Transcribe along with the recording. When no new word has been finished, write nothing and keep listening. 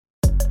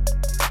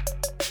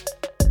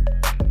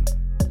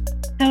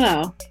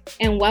Hello,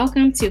 and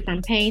welcome to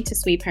From Pain to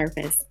Sweet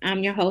Purpose.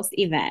 I'm your host,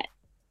 Yvette.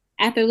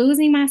 After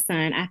losing my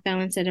son, I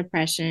fell into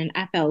depression.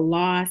 I felt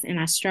lost, and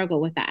I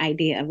struggled with the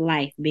idea of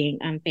life being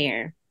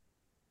unfair.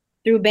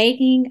 Through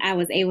baking, I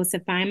was able to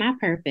find my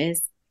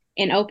purpose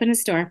and open a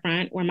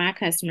storefront where my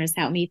customers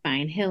helped me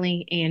find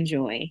healing and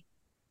joy.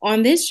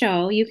 On this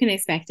show, you can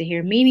expect to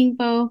hear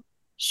meaningful,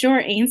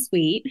 short and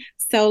sweet,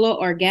 solo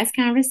or guest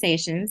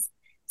conversations.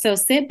 So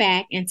sit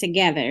back and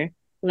together,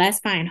 let's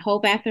find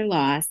hope after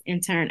loss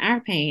and turn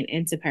our pain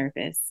into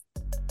purpose.